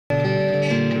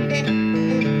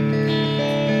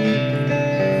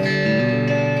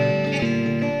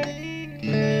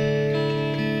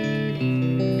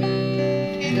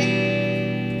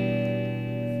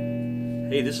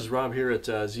Hey, this is Rob here at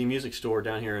Z Music Store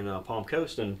down here in Palm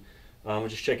Coast, and we're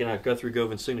just checking out Guthrie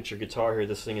Govan's signature guitar here.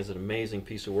 This thing is an amazing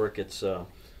piece of work. It's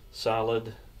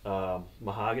solid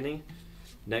mahogany,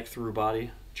 neck through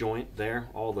body joint there.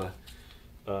 All the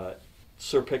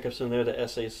Suhr pickups in there, the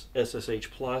SSH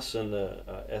Plus and the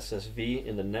SSV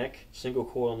in the neck, single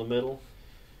coil in the middle.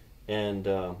 And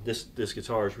this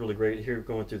guitar is really great. Here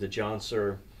going through the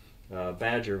Suhr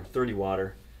Badger 30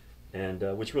 watter. And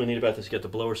what's really neat about this, you got the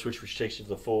blower switch, which takes you to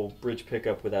the full bridge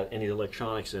pickup without any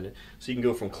electronics in it. So you can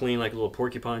go from clean like a little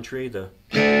porcupine tree, the